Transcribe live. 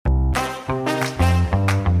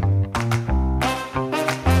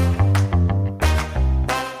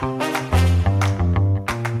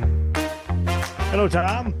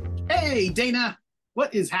Tom. Hey, Dana,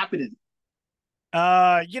 what is happening?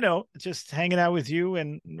 Just hanging out with you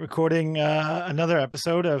and recording another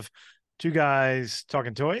episode of Two Guys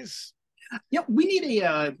Talking Toys. Yep, we need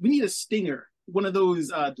a stinger, one of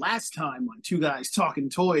those last time on Two Guys Talking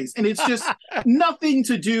Toys, and it's just nothing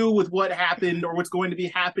to do with what happened or what's going to be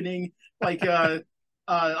happening, like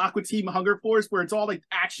Aqua Team Hunger Force, where it's all like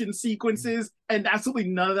action sequences, and absolutely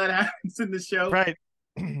none of that happens in the show. Right.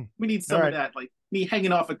 We need some of that, like me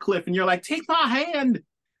hanging off a cliff, and you're like, "Take my hand."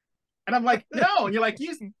 And I'm like, no. And you're like,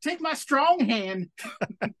 you take my strong hand.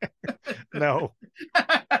 No.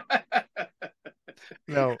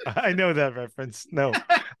 No, I know that reference. No.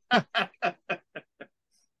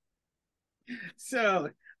 So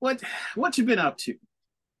what you been up to?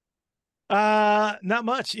 Not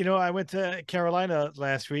much. I went to Carolina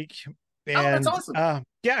last week Oh, that's and awesome.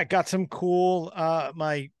 yeah, I got some cool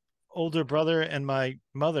my older brother and my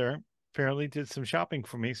mother apparently did some shopping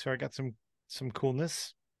for me, so I got some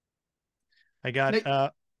coolness. I got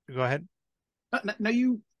Now, go ahead. now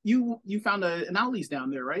you found an Ollie's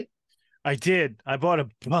down there, right? I did. I bought a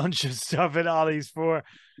bunch of stuff at Ollie's for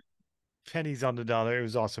pennies on the dollar. It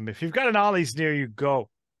was awesome. If you've got an Ollie's near you, go.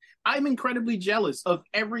 I'm incredibly jealous of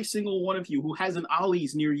every single one of you who has an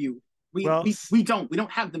Ollie's near you. We Well, we, we don't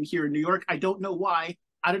have them here in New York. I don't know why.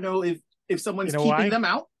 I don't know if you someone's know keeping why? them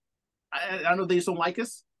out. I don't know. They just don't like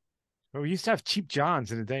us. Well, we used to have Cheap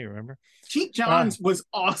Johns in the day, remember? Cheap Uh, John's was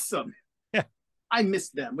awesome. yeah, I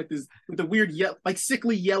missed them with the weird like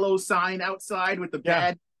sickly yellow sign outside with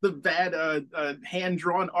yeah. the bad hand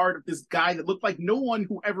drawn art of this guy that looked like no one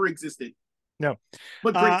who ever existed. No.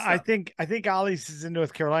 But great I stuff. think Ollie's is in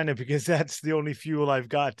North Carolina because that's the only fuel I've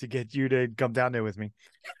got to get you to come down there with me.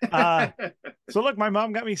 Uh, so look, my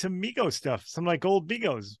mom got me some Mego stuff, some like old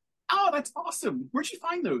Megos. Oh, that's awesome. Where'd you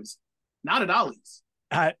find those? Not at Ollie's.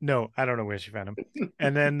 No, I don't know where she found them.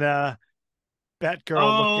 And then that girl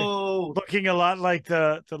Oh, looking a lot like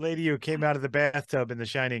the lady who came out of the bathtub in The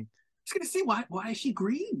Shining. I was gonna say why is she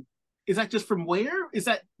green? Is that just from where?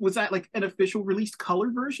 Was that like an official released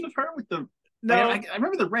color version of her with the like No. I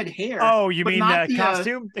remember the red hair, Oh, you but mean not the the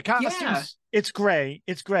costume? The yeah. costumes. It's gray.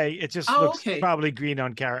 It's gray. It just Oh, looks okay. probably green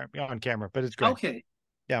on camera, but it's gray. Okay.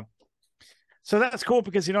 Yeah. So that's cool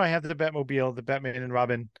because I have the Batmobile, the Batman and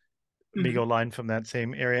Robin Mhm. Mego line from that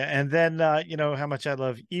same area. And then you know how much I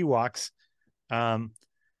love Ewoks. Um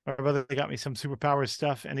my brother got me some superpower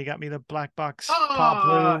stuff and he got me the black box Paw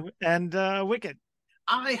Ah, Blue and Wicked.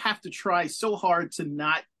 I have to try so hard to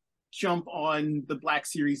not jump on the Black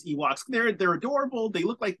Series Ewoks. They're adorable. They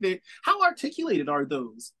look like they. How articulated are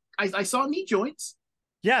those? I saw knee joints.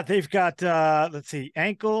 Yeah, they've got let's see,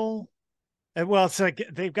 ankle. Well, it's like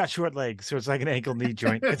they've got short legs, so it's like an ankle knee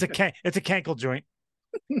joint. It's a cankle joint.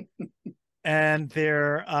 And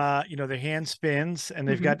they're their hand spins and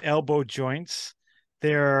they've Mhm. got elbow joints.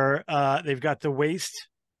 They've got the waist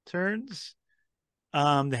turns,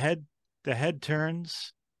 the head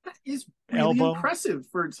turns, That is really elbow. impressive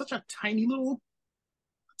for such a Yeah, tiny little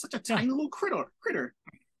critter.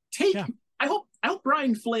 Take. yeah. I hope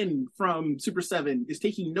Brian Flynn from Super Seven is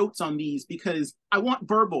taking notes on these because I want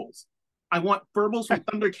burbles. I want burbles from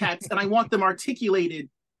Thundercats, and I want them articulated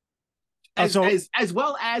Oh, as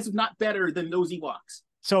well as, if not better than those Ewoks.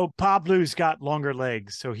 so Pablo's got longer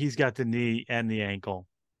legs, so he's got the knee and the ankle.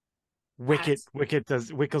 That's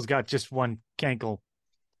Wickle's got just one cankle.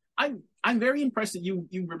 I'm very impressed that you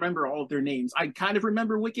remember all of their names. I kind of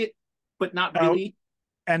remember Wicket, but not Oh, really.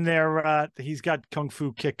 and he's got kung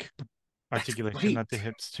fu kick That's articulation great. at the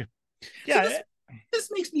hips too. So Yeah, this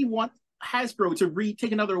makes me want Hasbro to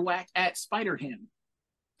take another whack at Spider Ham.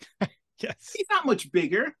 yes. He's not much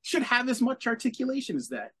bigger. Should have as much articulation as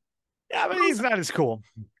that. Yeah, but But he's also, not as cool.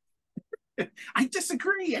 I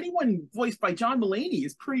disagree. Anyone voiced by John Mulaney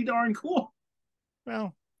is pretty darn cool.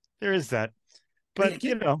 Well, there is that. But yeah, But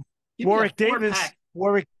give me a four pack.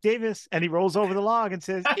 Warwick Davis, and he rolls over the log and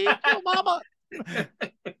says, "Eat your mama."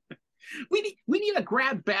 We need a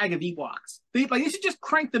grab bag of Ewoks. They should just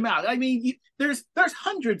crank them out. I mean, there's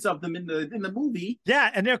hundreds of them in the movie.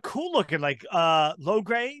 Yeah, and they're cool looking. Like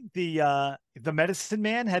Logray, the medicine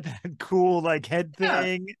man had that cool like head Yeah,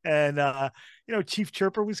 thing, and Chief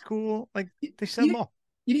Chirper was cool. Like you, they sent them you, all.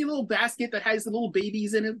 you need a little basket that has the little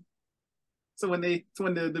babies in it. So when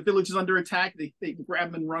the village is under attack, they can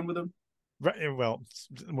grab them and run with them. Right, well, it's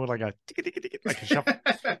more like a like a shuffle.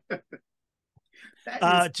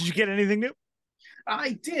 That is, Did you get anything new?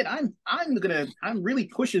 I did. I'm really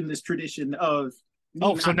pushing this tradition of me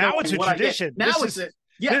Oh, so not now it's knowing a what I get. tradition. Now it's a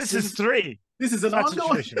yes. This is three. This is an That's a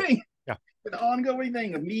ongoing tradition. thing. Yeah. An ongoing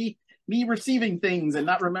thing of me receiving things and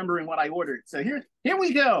not remembering what I ordered. So here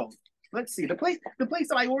we go. let's see. The place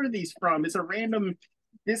that I ordered these from is a random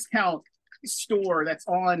discount store that's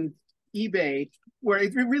on eBay, where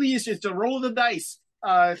it really is just a roll of the dice.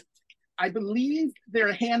 I believe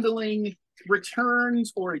they're handling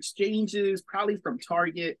returns or exchanges, probably from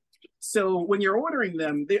Target. So when you're ordering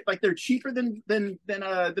them, they're cheaper than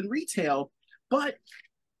retail, but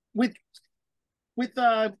with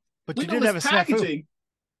but you did have a packaging.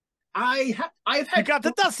 snafu. I've had. You got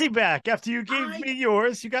the Dusty back after you gave me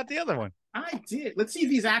yours. You got the other one. I did. Let's see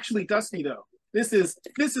if he's actually Dusty though. This is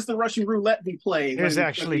the Russian roulette we play. Here's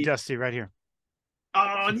actually Dusty right here.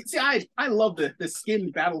 Oh, see, I love the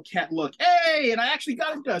skin battle cat look. Hey, and I actually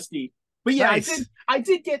got a Dusty. But yeah, nice. I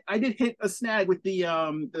did hit a snag with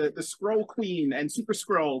the Scroll Queen and Super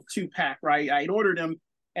Scroll 2-pack, right? I had ordered them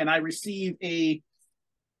and I received a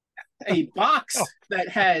box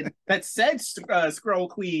that said Scroll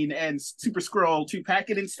Queen and Super Scroll 2-pack,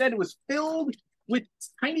 and instead it was filled with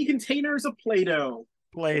tiny containers of Play-Doh.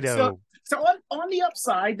 So on the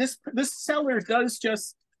upside, this seller does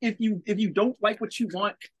just, if you don't like what you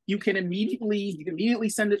want, you can immediately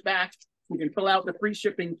send it back. You can fill out the free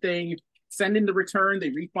shipping thing, send in the return, they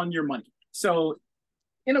refund your money. So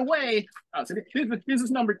in a way, so this is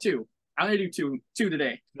number 2. I'm gonna do two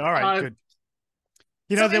today. All right, good.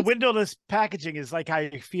 You know, the windowless packaging is like how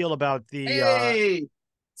you feel about the. Hey,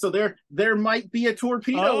 so there might be a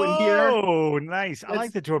torpedo in here. Oh, nice! I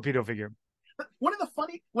like the torpedo figure. One of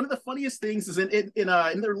the funniest things is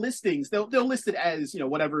in their listings, they'll list it as, you know,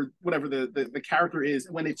 whatever the character is.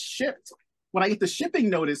 When it's shipped, when I get the shipping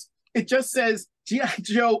notice, it just says G.I.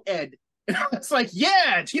 Joe Ed, and it's like,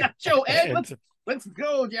 yeah, G.I. Joe Ed, let's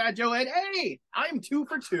go, G.I. Joe Ed. Hey, I'm 2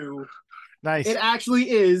 for 2. Nice. It actually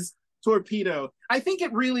is torpedo. I think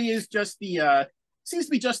it really is just seems to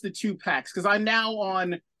be just the 2 packs, because I'm now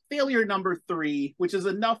on failure number 3, which is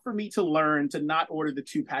enough for me to learn to not order the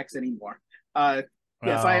 2 packs anymore. Yes,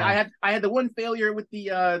 I had the one failure with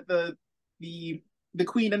the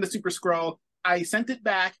Queen and the Super Scroll. I sent it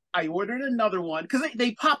back. I ordered another one because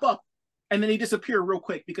they pop up and then they disappear real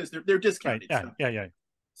quick because they're discounted. Right. Yeah.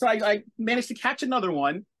 So I managed to catch another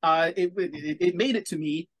one. It made it to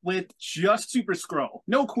me with just Super Scroll,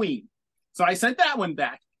 no Queen. So I sent that one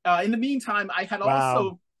back. In the meantime, I had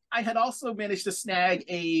also managed to snag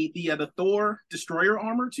the Thor Destroyer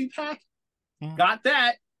Armor 2-pack. Got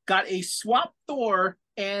that. Got a swap Thor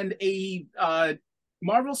and a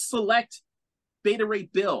Marvel Select Beta Ray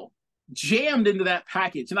Bill jammed into that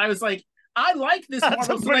package, and I was like, I like this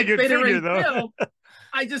Marvel Select Beta Ray Bill.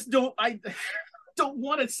 I just don't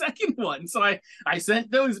want a second one, so I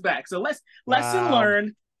sent those back. So lesson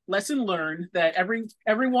learned that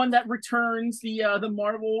everyone that returns the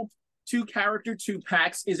Marvel 2-character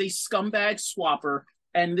 2-packs is a scumbag swapper,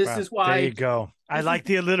 and this is why. There you go. I like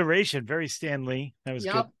the alliteration. Very Stan Lee. That was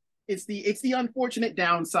good. It's the unfortunate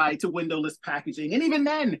downside to windowless packaging, and even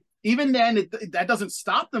then, that doesn't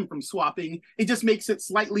stop them from swapping. It just makes it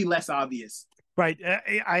slightly less obvious. Right.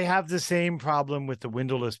 I have the same problem with the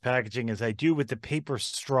windowless packaging as I do with the paper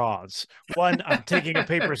straws. One, I'm taking a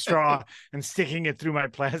paper straw and sticking it through my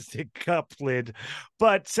plastic cup lid.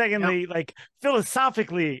 But secondly, like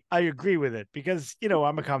philosophically, I agree with it because, you know,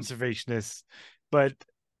 I'm a conservationist, but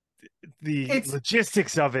the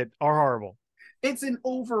logistics of it are horrible. It's an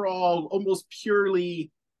overall almost purely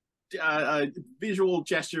visual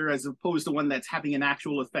gesture as opposed to one that's having an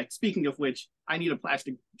actual effect. Speaking of which, I need a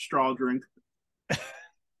plastic straw drink.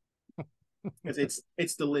 Because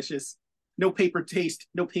it's delicious. No paper taste,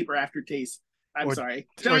 no paper aftertaste. I'm sorry.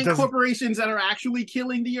 Giant corporations that are actually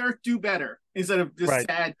killing the earth do better instead of this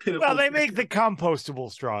sad, pitiful. Well, they make the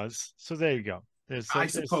compostable straws, so there you go. I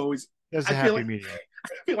suppose there's a happy medium. I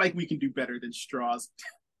feel like we can do better than straws.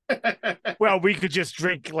 Well, we could just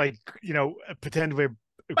drink, like, you know, pretend we're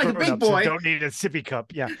like a big boy. Don't need a sippy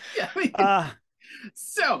cup. Yeah.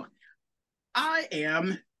 So I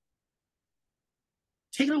am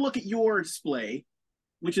taking a look at your display,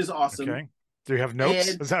 which is awesome. Okay. Do you have notes?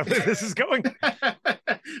 Is that where this is going?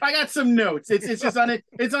 I got some notes. It's just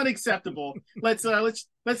it's unacceptable. Let's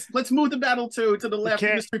move the battle to the left.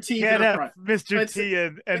 Mr. T can't to the have front. Mr. T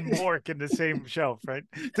and Mork in the same shelf, right?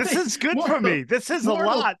 This is good for me. This is a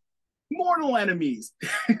lot. Mortal enemies.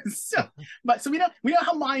 so we know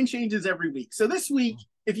how mine changes every week. So this week,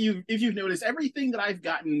 if you've noticed, everything that I've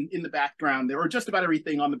gotten in the background there, or just about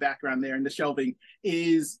everything on the background there in the shelving,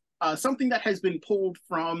 is something that has been pulled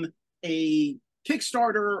from a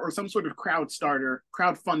Kickstarter or some sort of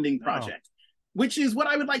crowdfunding project, which is what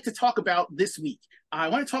I would like to talk about this week. I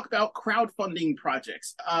want to talk about crowdfunding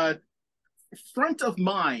projects. Front of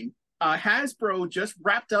mine, Hasbro just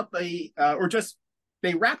wrapped up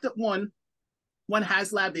they wrapped up one one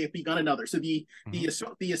HasLab, they have begun another. So the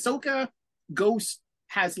Ahsoka Ghost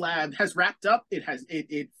HasLab has wrapped up.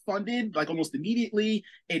 It funded like almost immediately.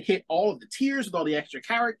 It hit all of the tiers with all the extra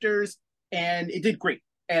characters, and it did great.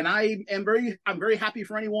 And I'm very happy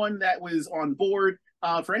for anyone that was on board.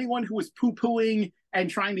 For anyone who was poo-pooing and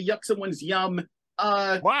trying to yuck someone's yum.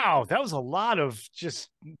 Wow, that was a lot of just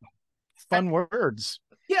fun words.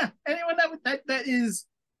 Yeah, anyone that is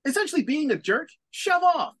essentially being a jerk, shove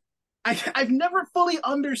off. I've never fully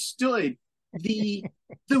understood the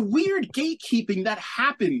weird gatekeeping that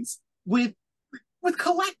happens with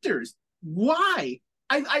collectors. Why?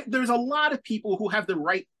 There's a lot of people who have the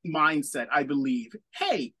right mindset, I believe.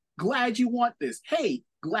 Hey, glad you want this. Hey,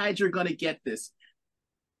 glad you're gonna get this.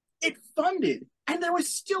 It funded, and there was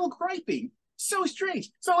still griping. So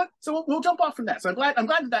strange. So we'll jump off from that. So I'm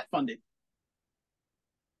glad that funded.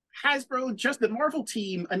 Hasbro, just the Marvel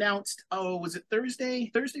team announced, was it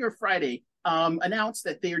Thursday or Friday? Announced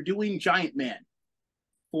that they are doing Giant Man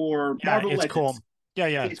for Marvel Legends. Cool.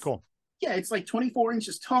 Yeah, it's cool. Yeah, it's like 24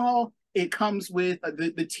 inches tall. It comes with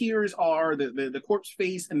the tiers are the corpse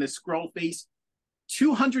face and the scroll face,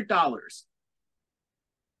 $200.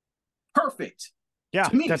 Perfect. Yeah,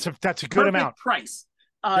 to me, that's a good amount. Price.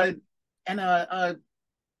 Yep. And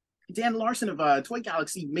Dan Larson of Toy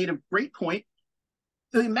Galaxy made a great point.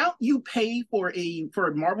 The amount you pay for a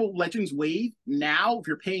Marvel Legends wave now, if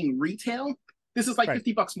you're paying retail, this is like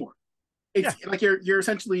 $50 more. It's like you're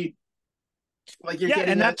essentially like you're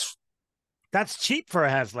getting, and that's cheap for a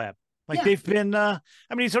HasLab. Like they've been. I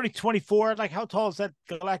mean, he's only 24. Like, how tall is that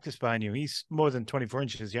Galactus behind you? He's more than 24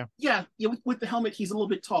 inches. Yeah. With the helmet, he's a little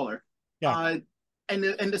bit taller. Yeah. And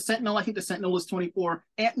the Sentinel, I think the Sentinel is 24.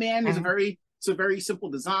 Ant-Man is a very simple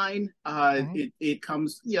design. It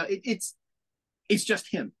comes, it's just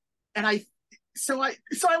him. And I want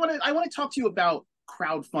to talk to you about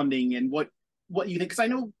crowdfunding and what you think, because I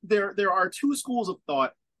know there are two schools of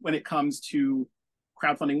thought when it comes to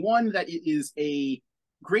crowdfunding. One, that it is a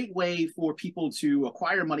great way for people to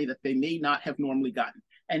acquire money that they may not have normally gotten.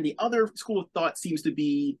 And the other school of thought seems to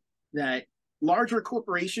be that larger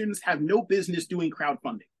corporations have no business doing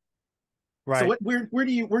crowdfunding. Right. So where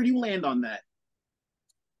do you land on that?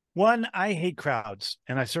 One, I hate crowds,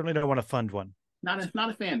 and I certainly don't want to fund one. Not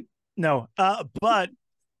a fan. No, but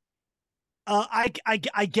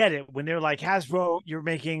I get it when they're like, Hasbro, you're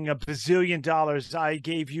making $1 bazillion. I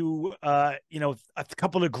gave you a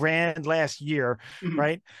couple of grand last year,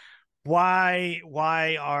 right? Why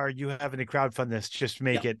are you having to crowdfund this? Just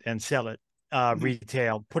make it and sell it.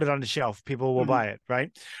 Retail, put it on the shelf, people will buy it,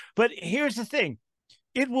 right? But here's the thing,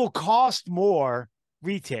 it will cost more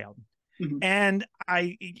retail. And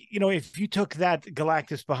if you took that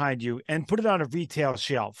Galactus behind you and put it on a retail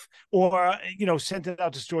shelf, or sent it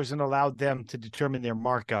out to stores and allowed them to determine their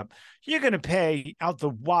markup, you're going to pay out the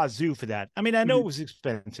wazoo for that. I mean, I know it was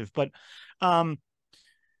expensive, but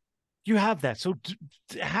you have that. So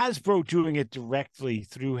Hasbro doing it directly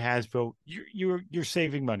through Hasbro, you're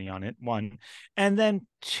saving money on it, one. And then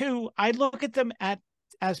two, I look at them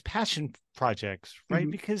as passion projects, right?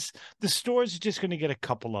 Because the stores are just going to get a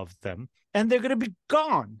couple of them and they're going to be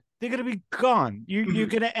gone. They're going to be gone. You're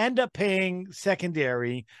going to end up paying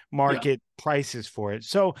secondary market prices for it.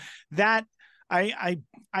 So that I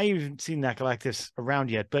haven't seen that Galactus around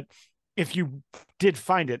yet, but if you did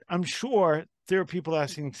find it, I'm sure there are people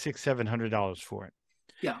asking $600-700 for it.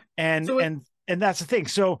 Yeah. And that's the thing.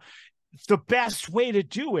 So the best way to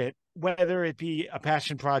do it, whether it be a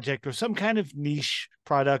passion project or some kind of niche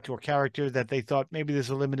product or character that they thought maybe there's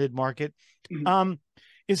a limited market,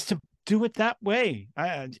 is to do it that way.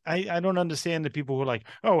 I don't understand the people who are like,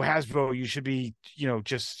 oh, Hasbro, you should be,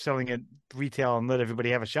 just selling it retail and let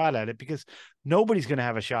everybody have a shot at it, because nobody's going to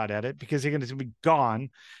have a shot at it, because they're going to be gone,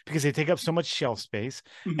 because they take up so much shelf space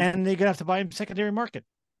and they're going to have to buy them secondary market.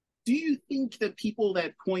 Do you think that people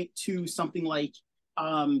that point to something like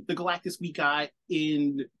the Galactus we got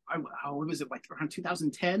in, when was it, like around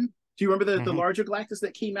 2010? Do you remember the larger Galactus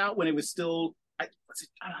that came out when it was still,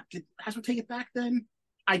 did Hasbro take it back then?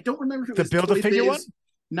 I don't remember if it was the Build-A-Figure one?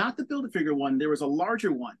 Not the Build-A-Figure one. There was a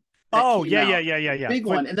larger one. Oh, yeah. Big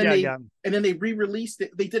one. And then they re-released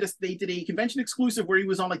it. They did a convention exclusive where he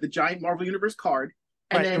was on like the giant Marvel Universe card.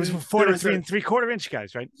 And then it was 4 to 3 3/4 inch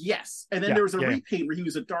guys, right? Yes. And then there was a repaint where he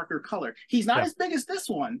was a darker color. He's not as big as this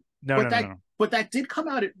one. No. But that did come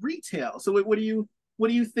out at retail. So what do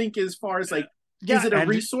you think as far as like, is it a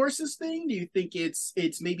resources thing? Do you think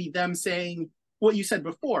it's maybe them saying what you said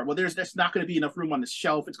before? Well, there's not going to be enough room on the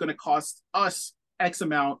shelf. It's going to cost us X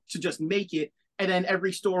amount to just make it, and then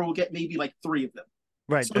every store will get maybe like 3 of them.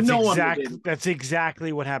 Right. So that's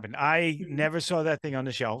exactly what happened. I never saw that thing on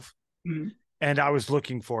the shelf. and I was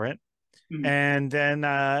looking for it. Mhm. And then,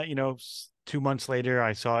 2 months later,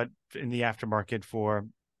 I saw it in the aftermarket for,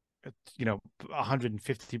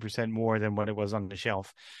 150% more than what it was on the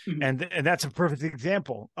shelf. Mhm. And that's a perfect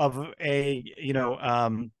example of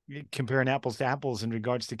comparing apples to apples in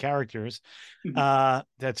regards to characters. Mhm.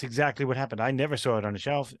 That's exactly what happened. I never saw it on the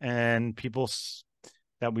shelf, and people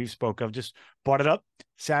that we've spoke of just bought it up,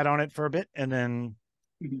 sat on it for a bit, and then,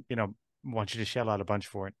 Mhm. want you to shell out a bunch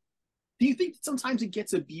for it. Do you think sometimes it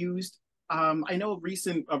gets abused? I know a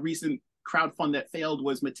recent crowdfund that failed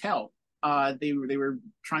was Mattel. They were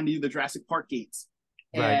trying to do the Jurassic Park gates,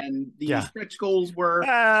 Right. and the Yeah. stretch goals were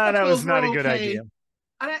That was not a good okay. idea.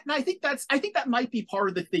 And I think that might be part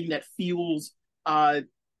of the thing that fuels uh,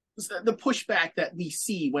 the pushback that we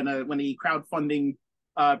see when a crowdfunding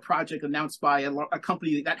project announced by a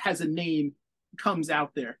company that has a name comes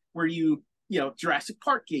out there, where Jurassic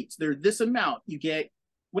Park gates, they're this amount, you get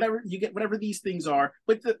whatever these things are,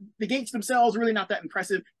 but the gates themselves are really not that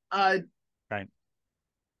impressive. Right.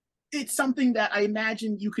 It's something that I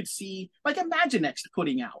imagine you could see like Imaginext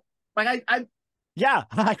putting out. Like Yeah,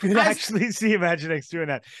 I could as actually see Imaginext doing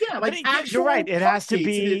that. yeah, But like you're right. actual It park has to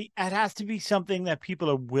gates, and be something that people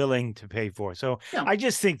are willing to pay for. So you know. I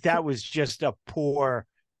just think that was just a poor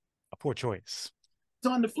choice.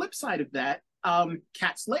 So on the flip side of that,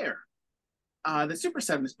 Cat's Lair, that Super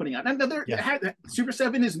 7 is putting out. Yeah. Super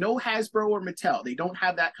 7 is no Hasbro or Mattel. They don't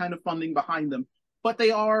have that kind of funding behind them, but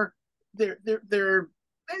they're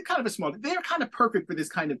kind of a small. They're kind of perfect for this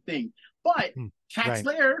kind of thing. But Cat's Right.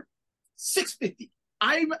 Lair, 650.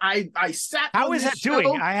 I sat How on is this that doing?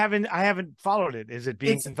 show. I haven't followed it. Is it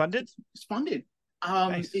being It's funded? it's funded.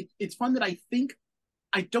 Nice. It's funded.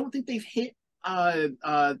 I don't think they've hit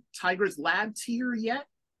Tiger's Lab tier yet,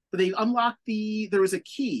 but they unlocked there was a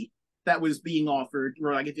key that was being offered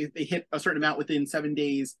where, like, if they hit a certain amount within 7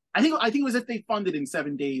 days, I think it was if they funded in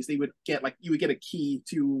 7 days, they would get you would get a key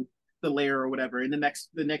to the lair or whatever. And the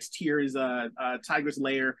next tier is Tiger's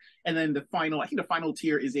Lair, and then the final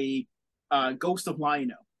tier is a Ghost of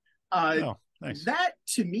Lino. Oh, nice. That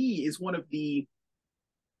to me is one of the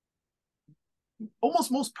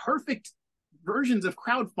almost most perfect versions of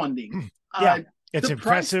crowdfunding. Yeah. It's The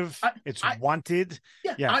price, impressive. It's wanted.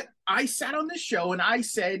 yeah, Yeah. I sat on this show and I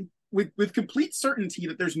said with complete certainty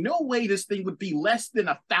that there's no way this thing would be less than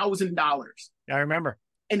 $1,000. I remember.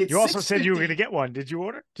 And it's You also said you were going to 650. get one. Did you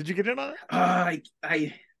order? Did you get in on it?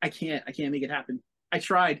 I can't make it happen. I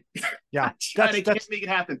tried. Yeah. I can't make it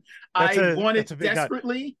happen. I want it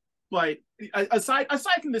desperately, but aside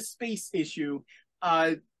from the space issue,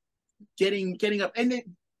 getting up, and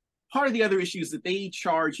part of the other issue is that they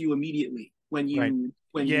charge you immediately when you Right.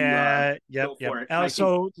 go for it.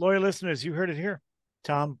 So, loyal listeners, you heard it here.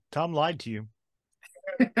 Tom lied to you.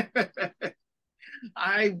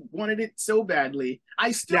 I wanted it so badly.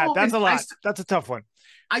 That's a lot. That's a tough one.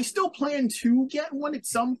 I still plan to get one at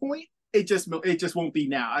some point. It just won't be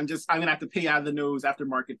now. I'm gonna have to pay out of the nose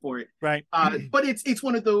aftermarket for it. Right. But it's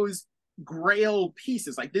one of those grail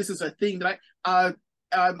pieces. Like, this is a thing that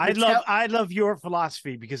I love your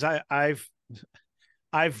philosophy, because I've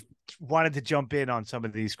wanted to jump in on some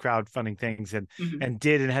of these crowdfunding things and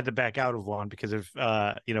had to back out of one because of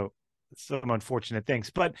some unfortunate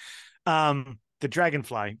things. But the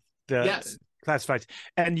Dragonfly, yes, classifieds,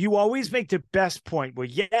 and you always make the best point where,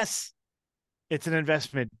 yes, it's an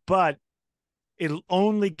investment, but it'll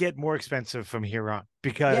only get more expensive from here on,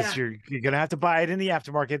 because you're gonna have to buy it in the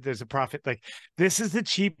aftermarket. There's a profit. Like, this is the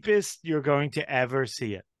cheapest you're going to ever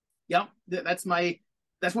see it. Yep, that's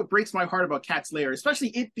what breaks my heart about Cat's Lair, especially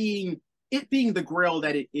it being the grail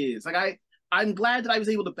that it is. Like, I'm glad that I was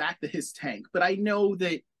able to back the Hiss tank, but I know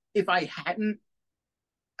that if I hadn't,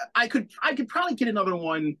 I could probably get another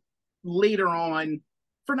one later on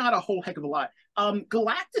for not a whole heck of a lot.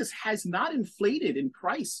 Galactus has not inflated in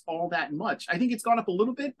price all that much. I think it's gone up a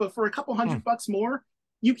little bit, but for a couple $100 more,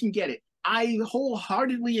 you can get it. I kind of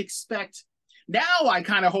wholeheartedly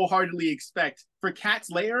expect for Cat's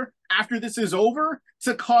Lair, after this is over,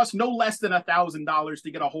 to cost no less than $1,000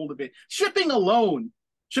 to get a hold of it. Shipping alone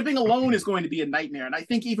is going to be a nightmare. And I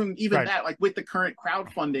think even right. that, like, with the current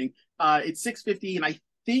crowdfunding, it's $650, and I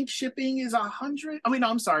think shipping is $100. I mean, no,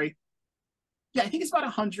 I'm sorry. Yeah, I think it's about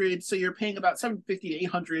 $100. So you're paying about $750 to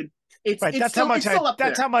 $800.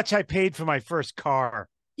 That's how much I paid for my first car.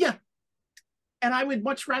 Yeah, and I would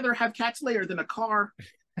much rather have Cat's Lair than a car.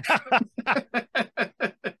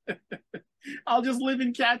 I'll just live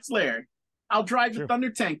in Cat's Lair. I'll drive the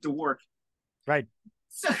Thunder Tank to work. Right.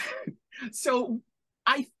 So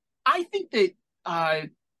I think that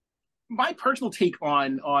my personal take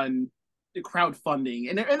on crowdfunding,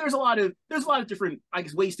 and there's a lot of different, I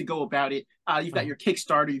guess, ways to go about it. You've got your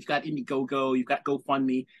Kickstarter, you've got Indiegogo, you've got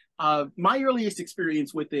GoFundMe. My earliest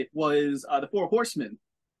experience with it was the Four Horsemen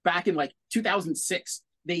back in like 2006.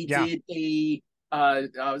 They did a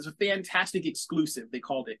it was a fantastic exclusive, they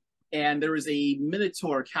called it, and there was a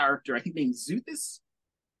Minotaur character, I think named Zuthus,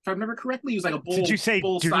 if I remember correctly. He was like a bull. Did you say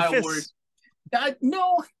bull style word?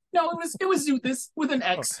 No, it was Zuthus with an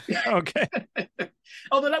X. Oh, okay.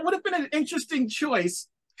 Although that would have been an interesting choice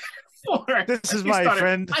for. This is my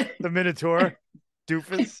friend, the Minotaur,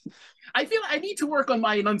 Doofus. I feel I need to work on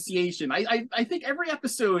my enunciation. I think every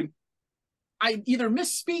episode I either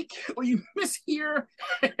misspeak or you mishear.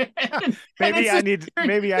 Maybe I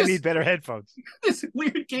need better headphones. This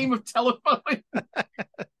weird game of telephone.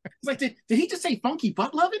 It's like, did he just say funky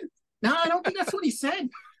butt loving? No, I don't think that's what he said.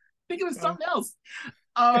 I think it was something else.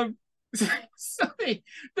 So they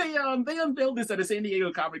unveiled this at a San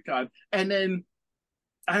Diego Comic-Con, and then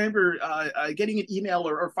I remember getting an email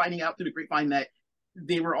or finding out through the grapevine that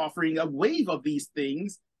they were offering a wave of these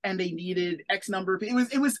things, and they needed X number. It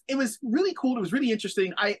was really cool. It was really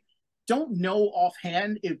interesting. I don't know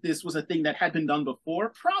offhand if this was a thing that had been done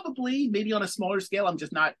before. Probably, maybe on a smaller scale. I'm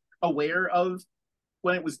just not aware of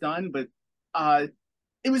when it was done. But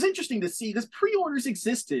it was interesting to see, because pre-orders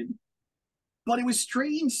existed, but it was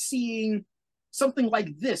strange seeing something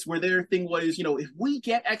like this, where their thing was, if we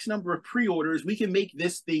get X number of pre-orders, we can make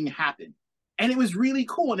this thing happen. And it was really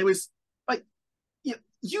cool. And it was like,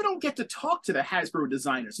 you don't get to talk to the Hasbro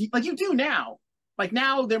designers like you do now. Like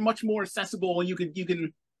now they're much more accessible, and you can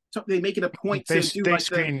they make it a point to do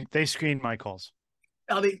they screen my calls.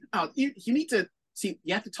 You need to see,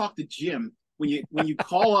 you have to talk to Jim when you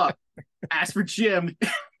call up, ask for Jim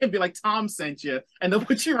and be like, Tom sent you, and they'll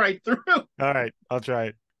put you right through. All right, I'll try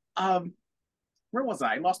it. Where was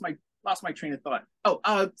I? Lost my train of thought.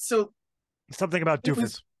 So something about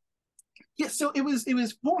Doofus. So it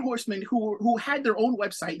was Four Horsemen who had their own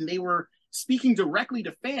website, and they were speaking directly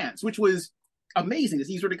to fans, which was amazing, because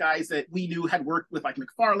these were the guys that we knew had worked with like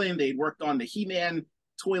McFarlane. They'd worked on the He-Man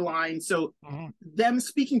toy line. So them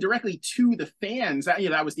speaking directly to the fans,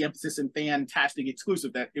 that was the emphasis in Fantastic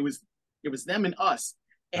exclusive, that it was them and us.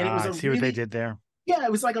 And it was I see what they did there. Yeah,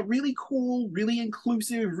 it was like a really cool, really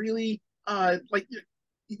inclusive, really like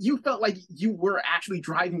you felt like you were actually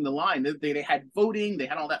driving the line. They had voting, they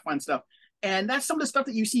had all that fun stuff. And that's some of the stuff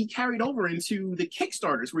that you see carried over into the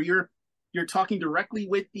Kickstarters, where you're talking directly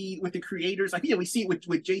with the creators. Like, we see it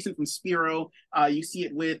with Jason from Spiro. You see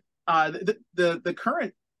it with the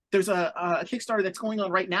current. There's a Kickstarter that's going on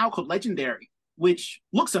right now called Legendary, which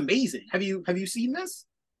looks amazing. Have you seen this?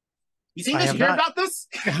 You seen this? You heard about this?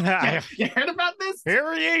 You heard about this?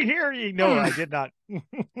 Hear ye. No, I did not.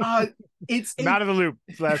 I'm out of the loop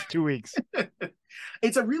the last 2 weeks.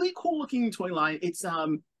 It's a really cool looking toy line. It's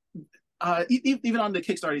even on the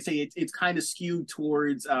Kickstarter, they say it's kind of skewed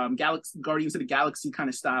towards Guardians of the Galaxy kind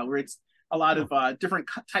of style, where it's a lot of different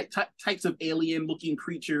types of alien looking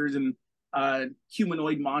creatures and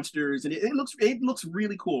humanoid monsters, and it looks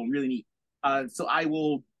really cool and really neat. So I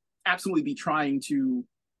will absolutely be trying to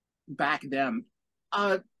back them.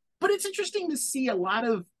 But it's interesting to see a lot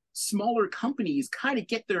of smaller companies kind of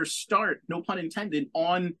get their start, no pun intended,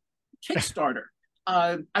 on Kickstarter.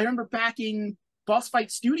 I remember backing Boss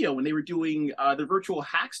Fight Studio when they were doing the Virtual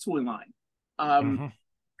Hacks toy line.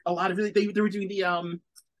 A lot of they were doing the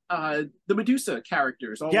Medusa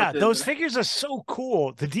characters. Those figures are so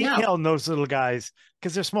cool. The detail in those little guys,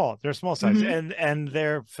 because they're small size, and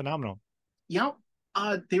they're phenomenal. Yep.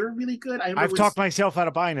 They were really good. I've talked myself out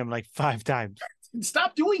of buying them like 5 times.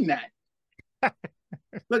 Stop doing that.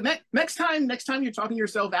 Look, next time you're talking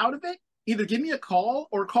yourself out of it, either give me a call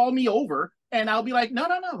or call me over, and I'll be like, no,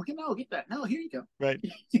 get that. No, here you go. Right.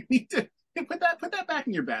 You need to put that back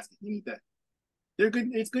in your basket. You need that. They're good.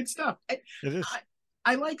 It's good stuff. It is.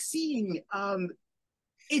 I like seeing.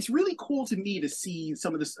 It's really cool to me to see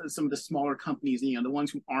some of the smaller companies, the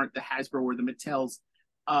ones who aren't the Hasbro or the Mattels,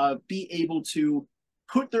 be able to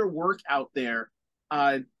put their work out there,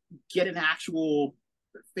 get an actual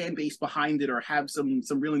fan base behind it, or have some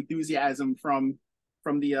real enthusiasm from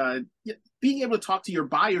the being able to talk to your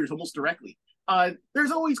buyers almost directly.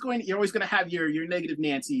 You're always going to have your negative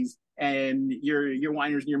Nancys and your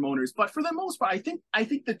whiners and your moaners, but for the most part, I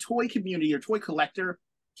think the toy community or toy collector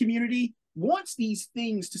community wants these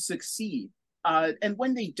things to succeed, and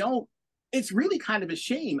when they don't, it's really kind of a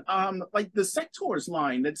shame. Like the Sectors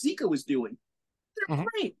line that Zika was doing, they're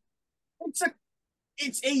great.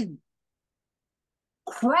 It's a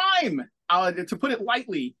crime, to put it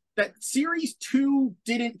lightly, that Series 2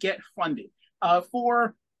 didn't get funded.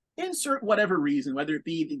 For insert whatever reason, whether it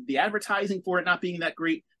be the advertising for it not being that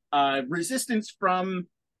great, resistance from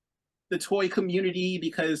the toy community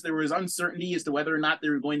because there was uncertainty as to whether or not they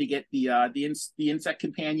were going to get the insect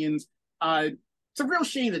companions. It's a real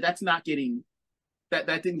shame that that's not getting that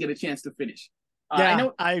didn't get a chance to finish. Yeah,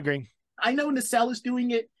 I agree. I know Nacelle is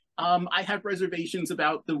doing it. I have reservations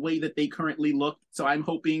about the way that they currently look, so I'm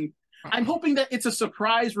hoping that it's a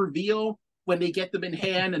surprise reveal when they get them in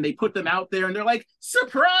hand and they put them out there and they're like,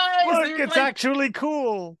 surprise! Look, it's like, actually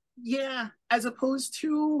cool. Yeah, as opposed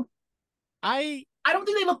to I don't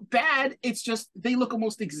think they look bad. It's just they look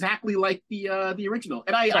almost exactly like the original.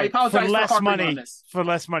 And I apologize for harping on this. For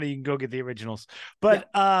less money, you can go get the originals. But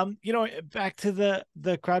you know, back to the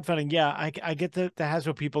crowdfunding. Yeah, I get the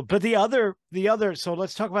Hasbro people, but the other. So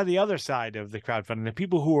let's talk about the other side of the crowdfunding. The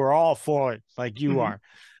people who are all for it, like you are.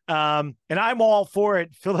 And I'm all for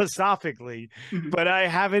it philosophically, but I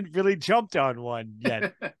haven't really jumped on one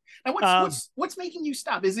yet. And what's making you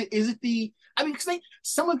stop? Is it the? I mean, because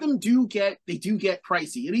some of them do get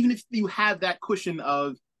pricey, and even if you have that cushion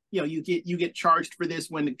of, you know, you get charged for this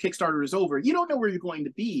when the Kickstarter is over, you don't know where you're going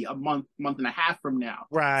to be a month and a half from now.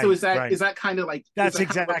 Right. So is that kind of like that's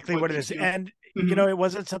exactly what it is? And you know, it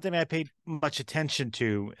wasn't something I paid much attention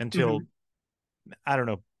to until I don't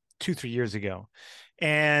know, 2-3 years ago.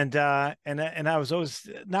 And I was always,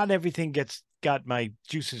 not everything got my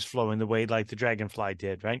juices flowing the way like the Dragonfly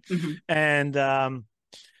did, right? And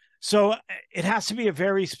so it has to be a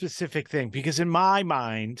very specific thing, because in my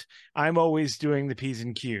mind, I'm always doing the P's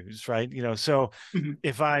and Q's, right? You know, so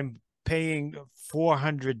if I'm paying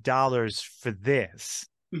 $400 for this,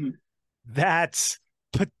 that's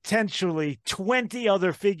potentially 20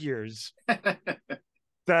 other figures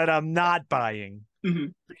that I'm not buying.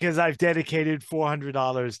 Because I've dedicated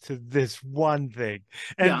 $400 to this one thing.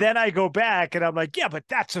 And then I go back and I'm like, yeah, but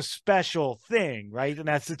that's a special thing, right? And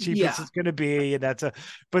that's the cheapest it's going to be. And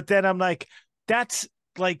but then I'm like, that's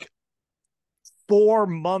like 4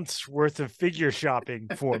 months worth of figure shopping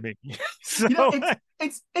for me. So you know,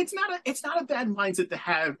 it's not a bad mindset to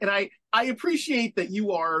have. And I appreciate that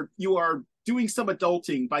you are doing some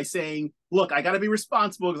adulting by saying, look, I got to be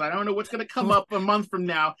responsible because I don't know what's going to come up a month from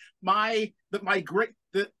now. The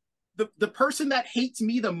person that hates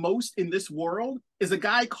me the most in this world is a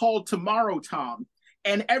guy called Tomorrow Tom,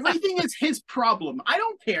 and everything is his problem. I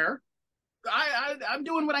don't care. I'm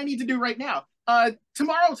doing what I need to do right now.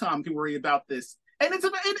 Tomorrow Tom can worry about this. And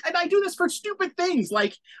and I do this for stupid things,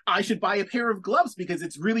 like I should buy a pair of gloves because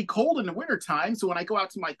it's really cold in the wintertime. So when I go out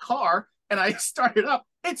to my car and I start it up,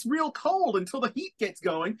 it's real cold until the heat gets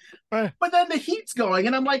going. But then the heat's going,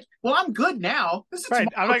 and I'm like, well, I'm good now. This is right.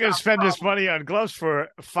 I'm not going to spend this money on gloves for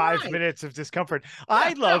 5 minutes of discomfort.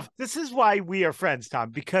 This is why we are friends,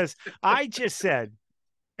 Tom, because I just said,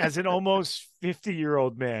 as an almost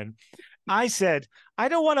 50-year-old man, I said, I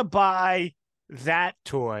don't want to buy that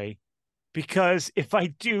toy because if I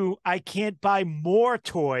do, I can't buy more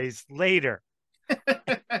toys later.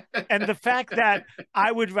 And the fact that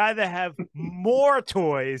I would rather have more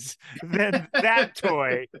toys than that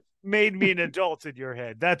toy made me an adult in your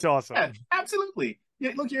head. That's awesome. Yeah, absolutely.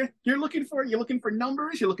 Yeah, look, you're looking for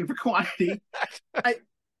numbers. You're looking for quantity.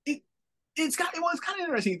 It's kind of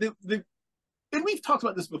interesting. And we've talked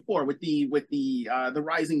about this before with the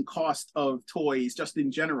rising cost of toys just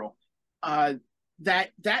in general.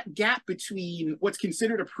 That gap between what's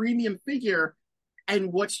considered a premium figure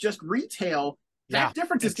and what's just retail. That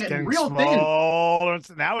difference is getting real thin.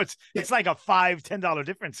 Now it's like a $5-10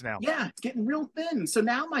 difference now. Yeah, it's getting real thin. So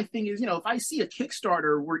now my thing is, you know, if I see a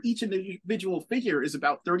Kickstarter where each individual figure is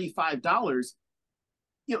about $35,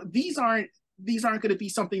 you know, these aren't going to be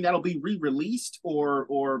something that'll be re-released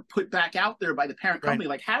or put back out there by the parent company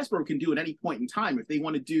like Hasbro can do at any point in time if they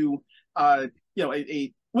want to do, you know,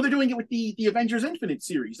 well, they're doing it with the Avengers Infinite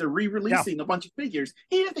series. They're re-releasing a bunch of figures.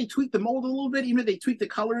 Even if they tweak the mold a little bit, even if they tweak the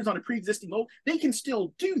colors on a pre-existing mold, they can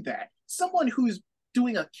still do that. Someone who's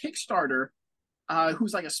doing a Kickstarter,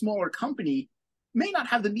 who's like a smaller company, may not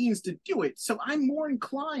have the means to do it. So I'm more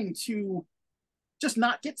inclined to just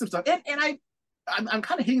not get some stuff. And I'm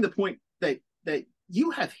kind of hitting the point that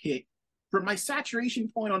you have hit. For my saturation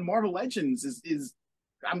point on Marvel Legends is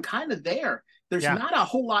I'm kind of there. There's not a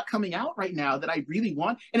whole lot coming out right now that I really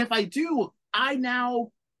want. And if I do, I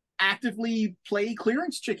now actively play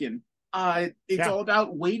clearance chicken. It's all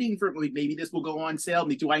about waiting for, maybe this will go on sale.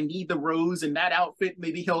 Do I need the Rose in that outfit?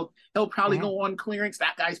 Maybe he'll probably go on clearance.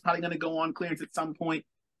 That guy's probably going to go on clearance at some point.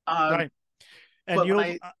 And go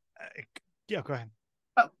ahead.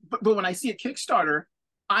 But when I see a Kickstarter,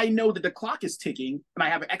 I know that the clock is ticking and I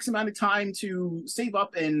have X amount of time to save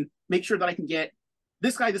up and make sure that I can get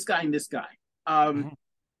this guy, and this guy.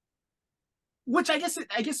 which I guess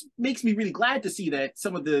makes me really glad to see that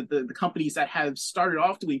some of the companies that have started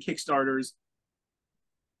off doing Kickstarters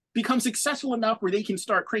become successful enough where they can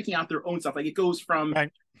start cranking out their own stuff. Like it goes from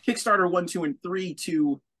Right. Kickstarter 1, 2, and 3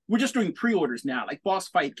 to we're just doing pre-orders now. Like Boss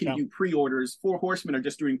Fight can do pre-orders. Four Horsemen are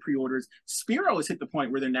just doing pre-orders. Spiro has hit the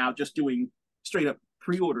point where they're now just doing straight up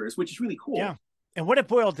pre-orders, which is really cool. Yeah. And what it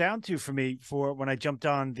boiled down to for me for when I jumped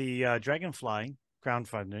on the Dragonfly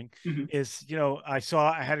crowdfunding is, I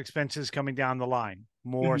saw I had expenses coming down the line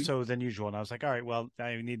more so than usual. And I was like, all right, well,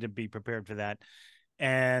 I need to be prepared for that.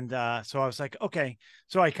 And so I was like, okay.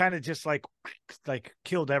 So I kind of just like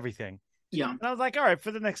killed everything. Yeah. And I was like, all right,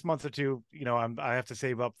 for the next month or two, I have to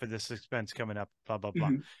save up for this expense coming up, blah, blah,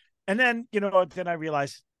 blah. And then, then I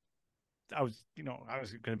realized I was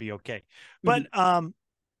going to be okay. But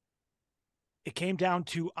it came down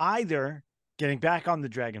to either getting back on the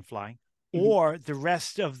Dragonfly or the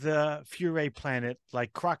rest of the Fury planet,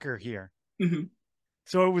 like Crocker here.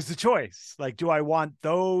 So it was the choice. Like, do I want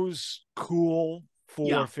those cool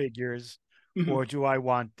 4 figures or do I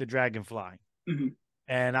want the Dragonfly?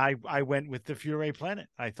 And I went with the Fury planet.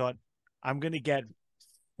 I thought I'm going to get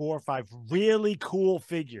 4 or 5 really cool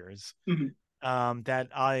figures that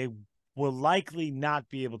I will likely not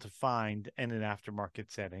be able to find in an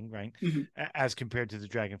aftermarket setting, right? As compared to the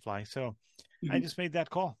Dragonfly. So I just made that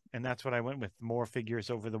call, and that's what I went with. More figures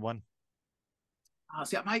over the one.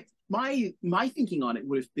 See, my thinking on it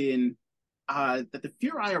would have been that the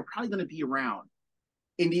Fury are probably going to be around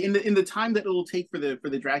in the time that it'll take for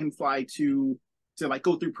the Dragonfly to like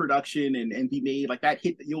go through production and be made. Like that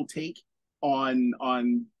hit that you'll take on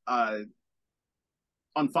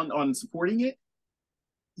supporting it,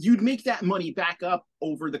 you'd make that money back up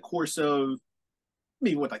over the course of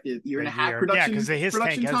maybe like a year and a half production. Yeah, because the Hiss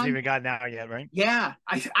tank hasn't time. even gotten out yet, right? Yeah,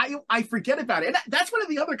 I forget about it. And that's one of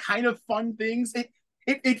the other kind of fun things.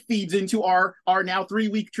 It feeds into our now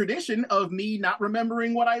 3-week tradition of me not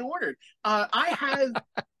remembering what I ordered. I have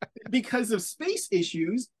because of space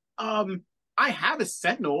issues. I have a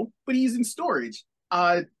Sentinel, but he's in storage.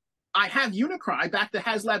 I have Unicron. I backed the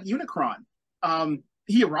HasLab Unicron.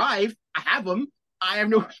 He arrived. I have him. I have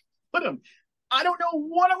no put him. I don't know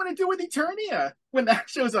what I'm going to do with Eternia when that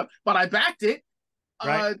shows up, but I backed it.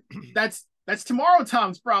 Right. That's tomorrow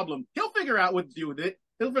Tom's problem. He'll figure out what to do with it.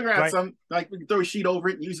 He'll figure out some, like we can throw a sheet over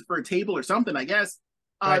it and use it for a table or something, I guess.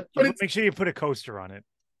 But make sure you put a coaster on it.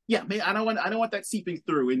 Yeah, man, I don't want that seeping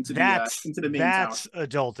through into the main tower. That's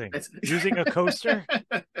adulting. Using a coaster,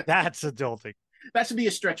 that's adulting. That should be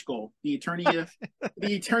a stretch goal. The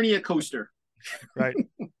Eternia coaster. Right.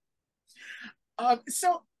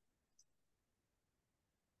 So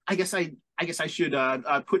I guess I should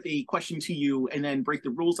put a question to you and then break the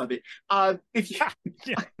rules of it. If you,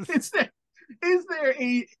 is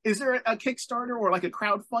there a Kickstarter or like a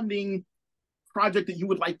crowdfunding project that you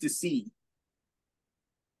would like to see?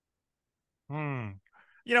 When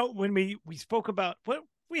we spoke about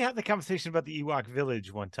we had the conversation about the Ewok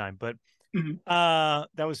Village one time, but that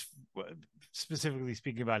was specifically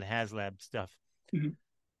speaking about HasLab stuff.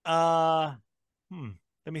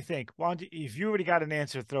 Let me think. Why don't you, if you already got an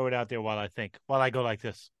answer, throw it out there while I go like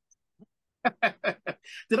this.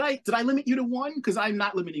 Did I limit you to one? Because I'm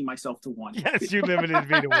not limiting myself to one. Yes, you limited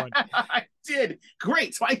me to one. I did.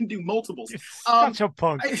 Great. So I can do multiples. You're such a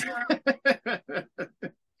punk.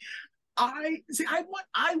 I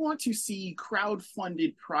want to see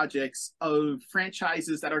crowd-funded projects of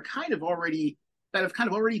franchises that have kind of already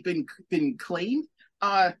been claimed.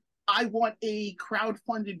 I want a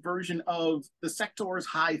crowd-funded version of the Sector's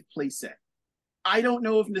Hive playset. I don't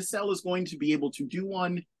know if Nacelle is going to be able to do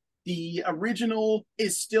one. The original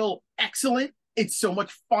is still excellent. It's so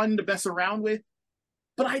much fun to mess around with.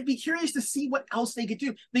 But I'd be curious to see what else they could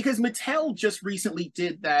do, because Mattel just recently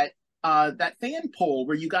did that fan poll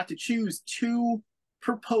where you got to choose 2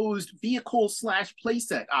 proposed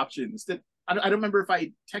vehicle/playset options. That I don't remember if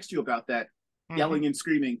I text you about that. Yelling and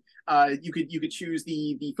screaming. You could choose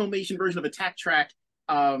the Filmation version of Attack Track,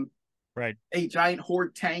 right? A giant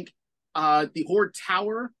Horde tank, the Horde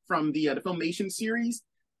Tower from the Filmation series,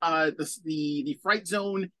 the Fright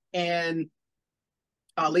Zone, and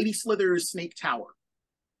Lady Slither's Snake Tower.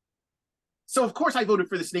 So of course I voted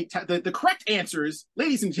for the Snake Tower. The correct answers,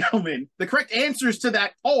 ladies and gentlemen, the correct answers to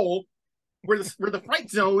that poll were the Fright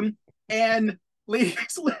Zone and Lady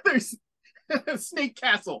Slither's Snake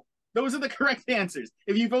Castle. Those are the correct answers.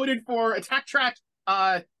 If you voted for Attack Track,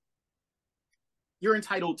 you're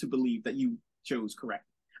entitled to believe that you chose correct.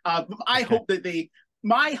 My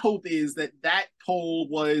hope is that poll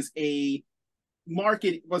was free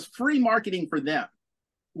marketing for them,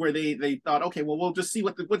 where they thought, okay, well, we'll just see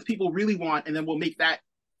what the people really want, and then we'll make that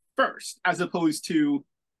first, as opposed to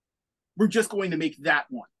we're just going to make that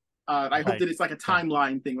one. I hope that it's like a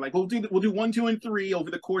timeline thing. Like we'll do 1, 2, and 3 over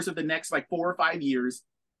the course of the next like 4 or 5 years,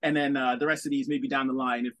 and then the rest of these maybe down the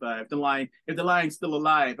line if the line's still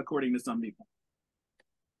alive, according to some people.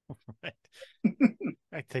 Right.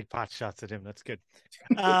 I take pot shots at him. That's good.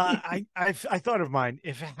 I thought of mine.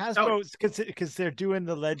 If Hasbro, because they're doing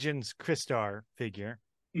the Legends Crystar figure,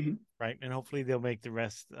 right, and hopefully they'll make the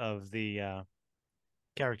rest of the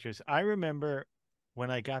characters. I remember when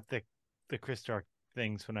I got the Crystar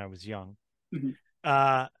things when I was young.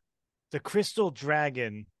 The Crystal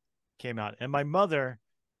Dragon came out, and my mother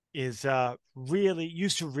is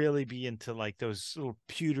used to really be into like those little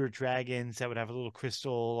pewter dragons that would have a little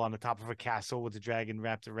crystal on the top of a castle with the dragon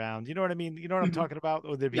wrapped around. You know what I mean? You know what I'm talking about?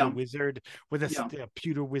 Or there'd be a wizard with a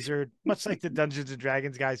pewter wizard, much like the Dungeons and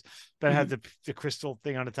Dragons guys that had the crystal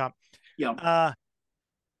thing on the top.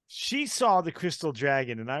 She saw the Crystal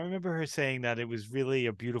Dragon, and I remember her saying that it was really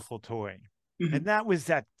a beautiful toy. And that was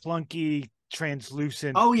that clunky,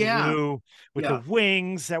 translucent blue with the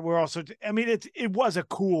wings that were also, I mean, it was a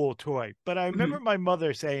cool toy. But I remember my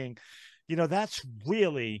mother saying, that's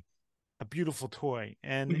really a beautiful toy.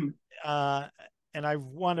 And I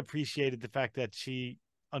one appreciated the fact that she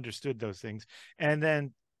understood those things. And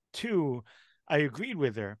then 2, I agreed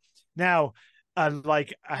with her. Now,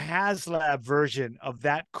 like a HasLab version of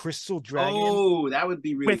that Crystal Dragon. Oh, that would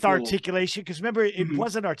be really with cool. articulation. Because remember, it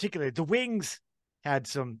wasn't articulated. The wings had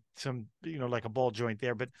some, like a ball joint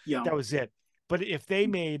there, but that was it. But if they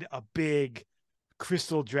made a big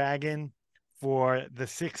Crystal Dragon for the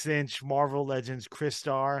 6-inch Marvel Legends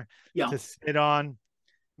Crystar to sit on,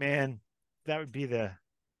 man, that would be the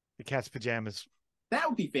cat's pajamas. That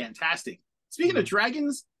would be fantastic. Speaking of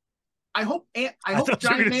dragons, I hope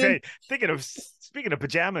Giant Man. Speaking of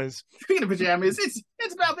pajamas. Speaking of pajamas,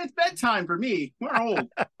 it's bedtime for me. We're old.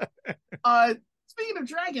 Speaking of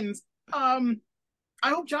dragons, I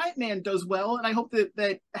hope Giant Man does well, and I hope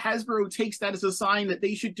that Hasbro takes that as a sign that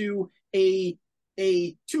they should do a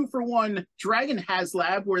 2-for-1 Dragon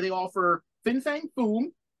HasLab where they offer Fin Fang Foom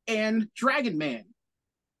and Dragon Man.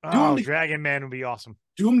 Dragon Man would be awesome.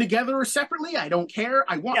 Do them together or separately. I don't care.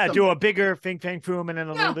 I want them. Do a bigger Fin Fang Foom and then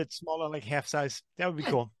a little bit smaller, like half size. That would be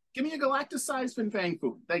cool. Give me a Galactus size Fin Fang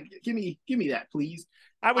Foom. Give me that, please.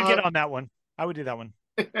 I would get on that one. I would do that one.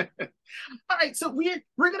 All right, so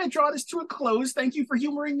we're going to draw this to a close. Thank you for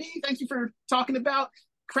humoring me. Thank you for talking about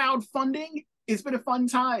crowdfunding. It's been a fun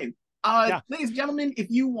time. Ladies and gentlemen,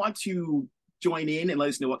 if you want to join in and let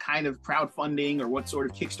us know what kind of crowdfunding or what sort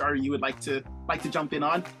of Kickstarter you would like to jump in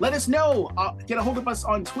on, let us know. Get a hold of us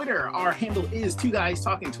on Twitter. Our handle is 2 Guys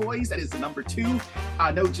Talking Toys. That is the number 2,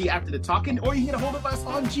 no G after the talking. Or you can get a hold of us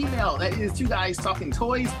on Gmail. That is 2 Guys Talking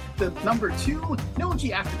Toys, the number 2, no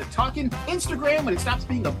G after the talking. Instagram, when it stops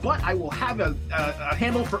being a butt, I will have a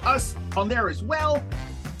handle for us on there as well.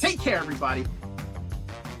 Take care, everybody.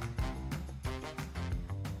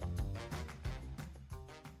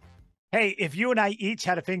 Hey, if you and I each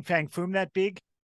had a Fin Fang Foom that big,